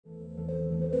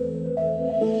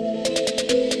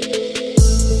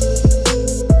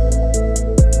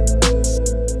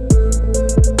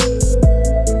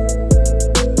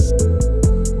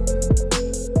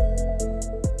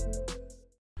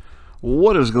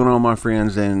What's going on, my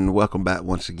friends, and welcome back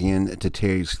once again to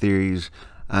Terry's Theories.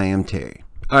 I am Terry.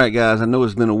 Alright guys, I know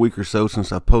it's been a week or so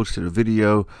since I posted a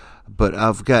video, but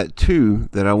I've got two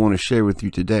that I want to share with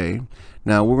you today.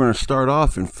 Now, we're going to start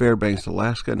off in Fairbanks,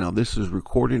 Alaska. Now, this is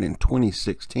recorded in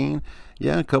 2016,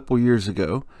 a couple years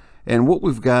ago. And what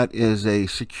we've got is a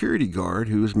security guard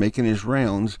who is making his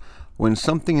rounds when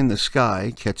something in the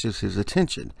sky catches his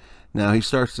attention. Now, he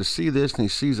starts to see this, and he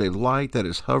sees a light that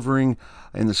is hovering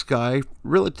in the sky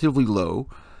relatively low,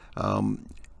 and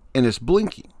it's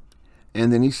blinking.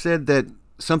 And then he said that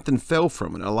something fell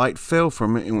from it. A light fell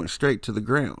from it and went straight to the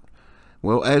ground.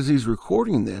 Well, as he's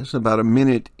recording this, about a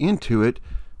minute into it,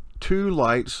 two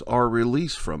lights are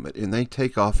released from it, and they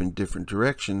take off in different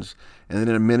directions. And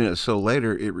then a minute or so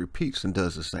later, it repeats and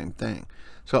does the same thing.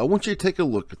 So I want you to take a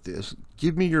look at this.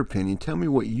 Give me your opinion. Tell me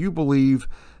what you believe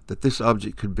that this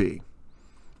object could be.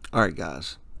 All right,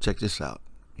 guys, check this out.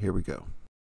 Here we go.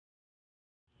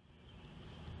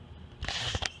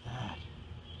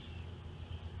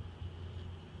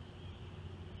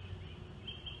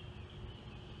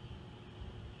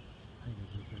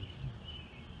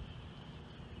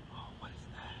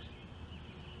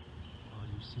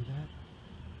 See that?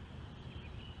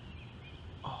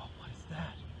 Oh, what is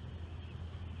that?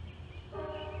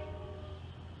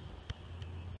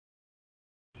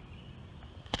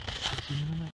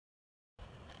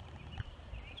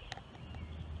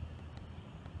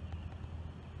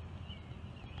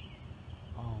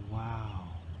 Oh, wow.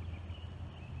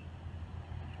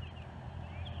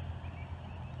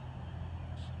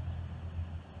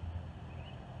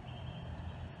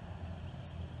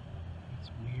 That's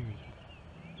weird.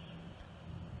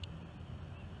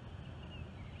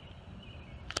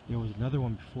 There was another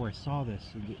one before I saw this.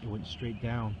 It went straight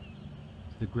down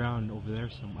to the ground over there.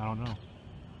 I don't know.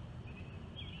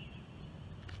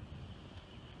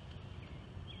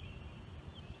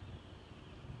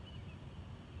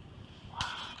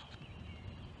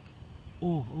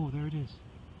 Wow. Oh, there it is.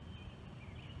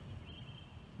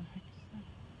 What the heck is that?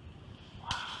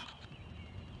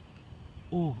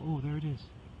 Wow. Oh, there it is.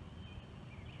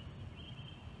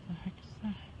 What the heck is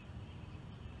that?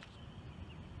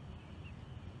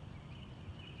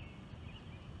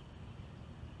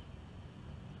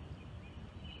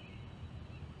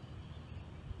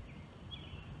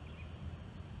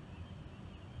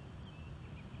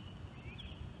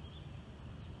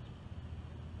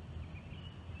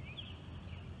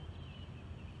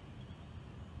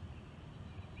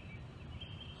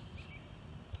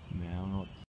 Man, I don't know what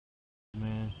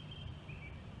man.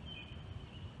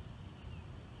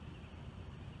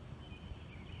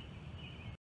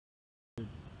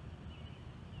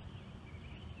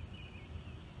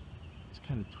 It's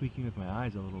kind of tweaking with my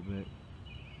eyes a little bit.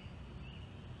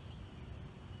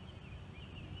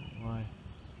 Why?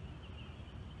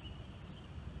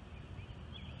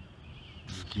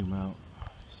 Zoom out.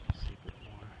 See a bit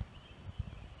more.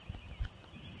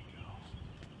 There you go.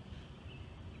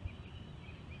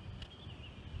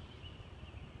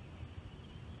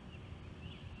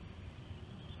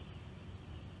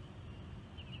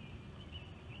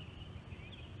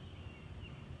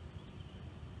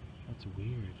 That's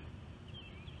weird.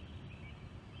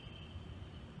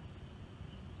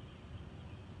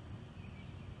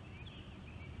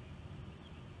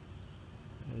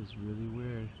 That is really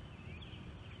weird.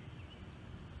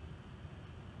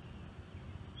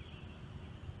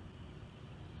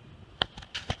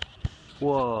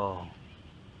 Whoa.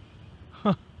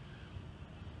 Huh.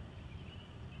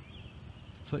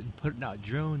 Putting out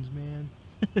drones, man.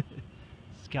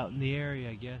 Scouting the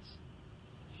area, I guess.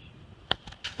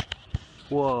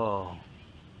 Whoa.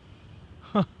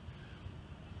 Huh.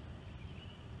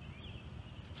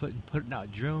 Putting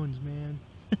out drones, man.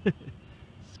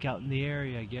 Scouting the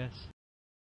area, I guess.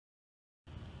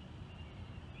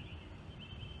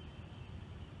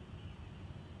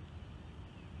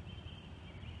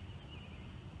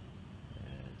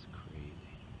 That's crazy.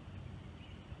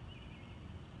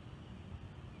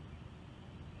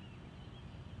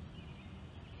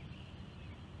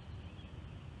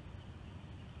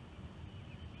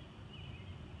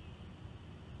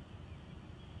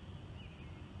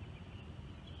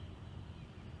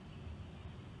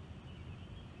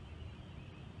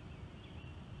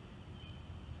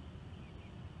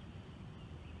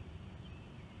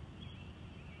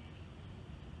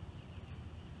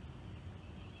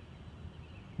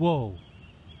 Whoa,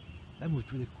 that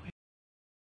moved really quick.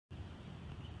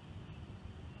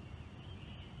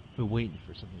 Been waiting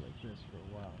for something like this for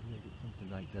a while. I'm gonna get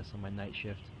something like this on my night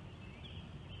shift.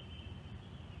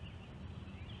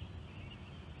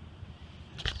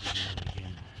 Let's zoom in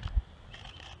again.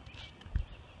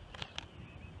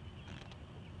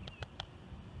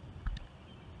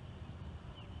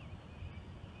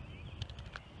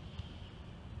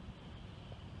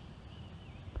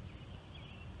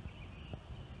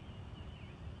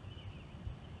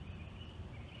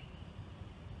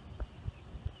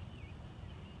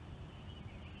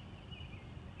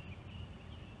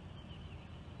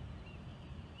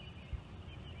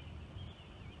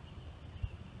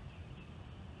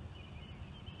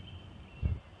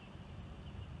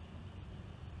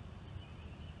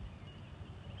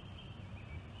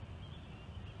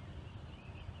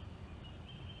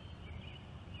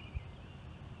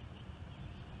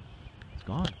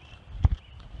 gone.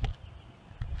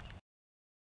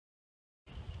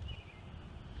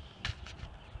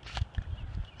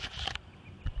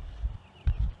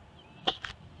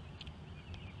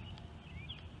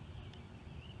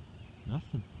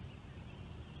 Nothing.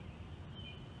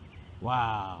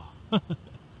 Wow. That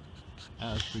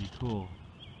was pretty cool.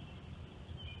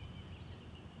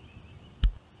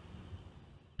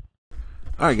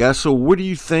 All right, guys, so what do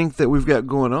you think that we've got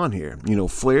going on here? You know,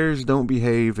 flares don't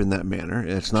behave in that manner.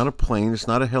 It's not a plane. It's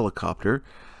not a helicopter.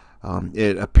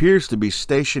 It appears to be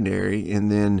stationary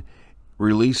and then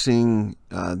releasing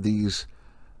these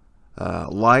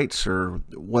lights or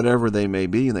whatever they may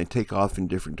be, and they take off in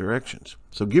different directions.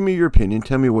 So give me your opinion.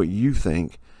 Tell me what you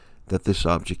think that this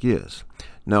object is.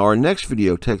 Now, our next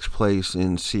video takes place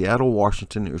in Seattle,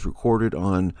 Washington. It was recorded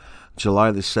on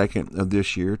July the 2nd of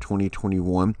this year,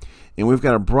 2021. And we've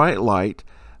got a bright light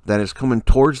that is coming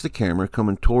towards the camera,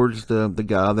 coming towards the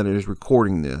guy that is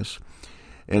recording this.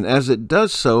 And as it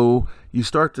does so, you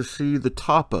start to see the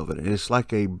top of it. It's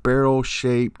like a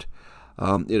barrel-shaped,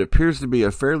 it appears to be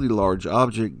a fairly large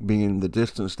object, being the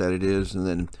distance that it is, and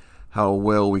then how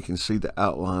well we can see the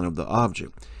outline of the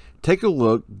object. Take a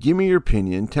look, give me your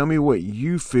opinion, tell me what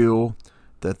you feel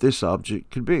that this object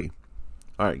could be.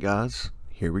 All right, guys,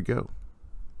 here we go.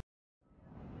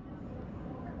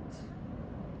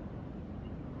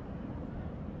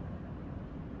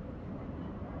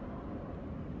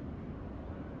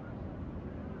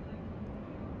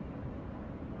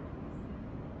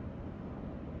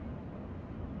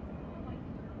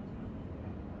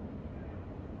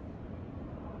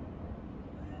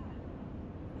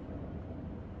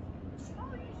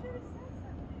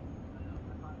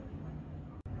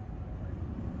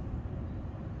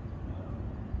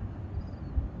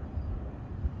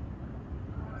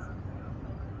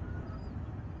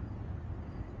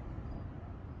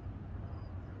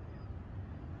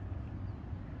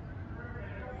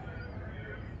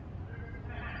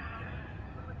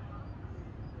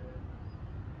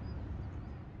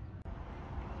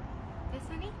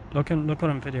 Look what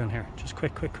I'm videoing here. Just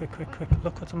quick.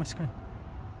 Look what's on my screen.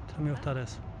 Tell me what that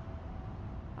is.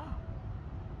 Oh,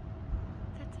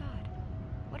 that's odd.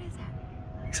 What is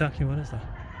that? Exactly, what is that?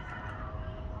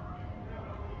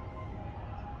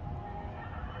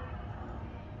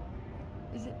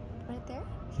 Is it right there?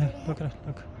 Yeah, Straight look ahead?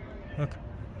 at it. Look.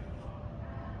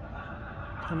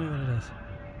 Tell me what it is.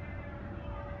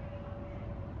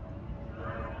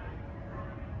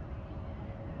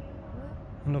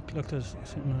 And look, there's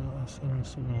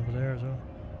something over there as well.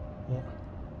 What?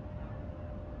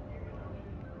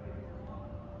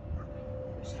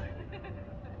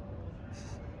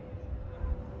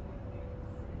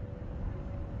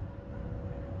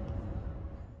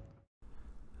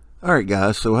 All right,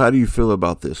 guys, so how do you feel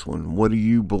about this one? What do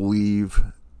you believe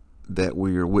that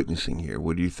we are witnessing here?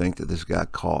 What do you think that this guy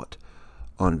caught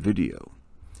on video?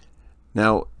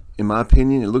 Now, in my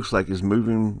opinion, it looks like it's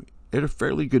moving at a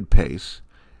fairly good pace.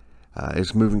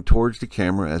 It's moving towards the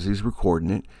camera as he's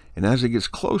recording it, and as it gets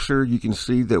closer, you can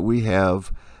see that we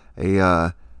have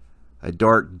a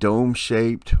dark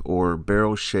dome-shaped or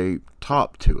barrel-shaped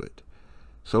top to it.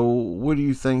 So what do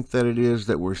you think that it is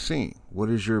that we're seeing? What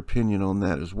is your opinion on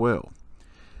that as well?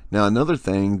 Now, another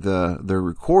thing, the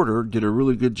recorder did a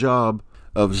really good job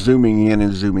of zooming in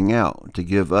and zooming out to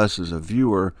give us as a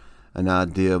viewer an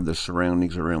idea of the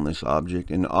surroundings around this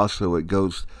object, and also it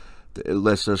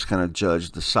lets us kind of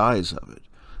judge the size of it.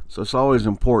 So it's always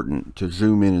important to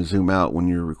zoom in and zoom out when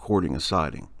you're recording a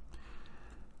sighting.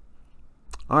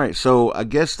 Alright, so I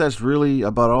guess that's really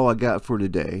about all I got for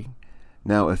today.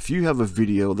 Now, if you have a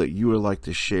video that you would like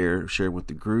to share with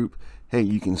the group, hey,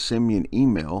 you can send me an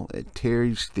email at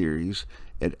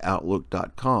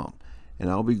terrystheories@outlook.com, and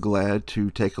I'll be glad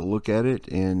to take a look at it,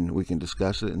 and we can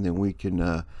discuss it, and then we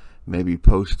can maybe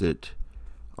post it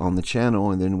on the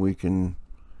channel, and then we can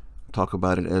talk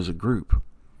about it as a group.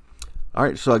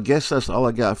 Alright, so I guess that's all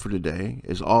I got for today.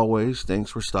 As always,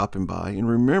 thanks for stopping by, and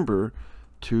remember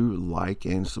to like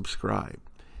and subscribe.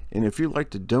 And if you'd like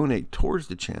to donate towards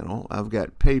the channel, I've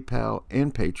got PayPal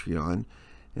and Patreon,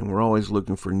 and we're always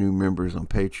looking for new members on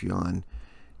Patreon,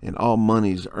 and all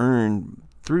monies earned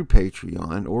through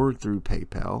Patreon or through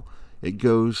PayPal, it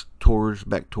goes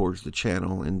back towards the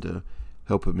channel and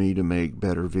helping me to make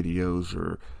better videos,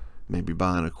 or maybe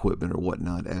buying equipment or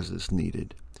whatnot as it's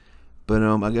needed. But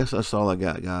I guess that's all I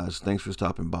got, guys. Thanks for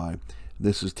stopping by.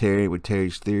 This is Terry with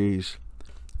Terry's Theories.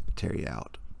 Terry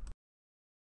out.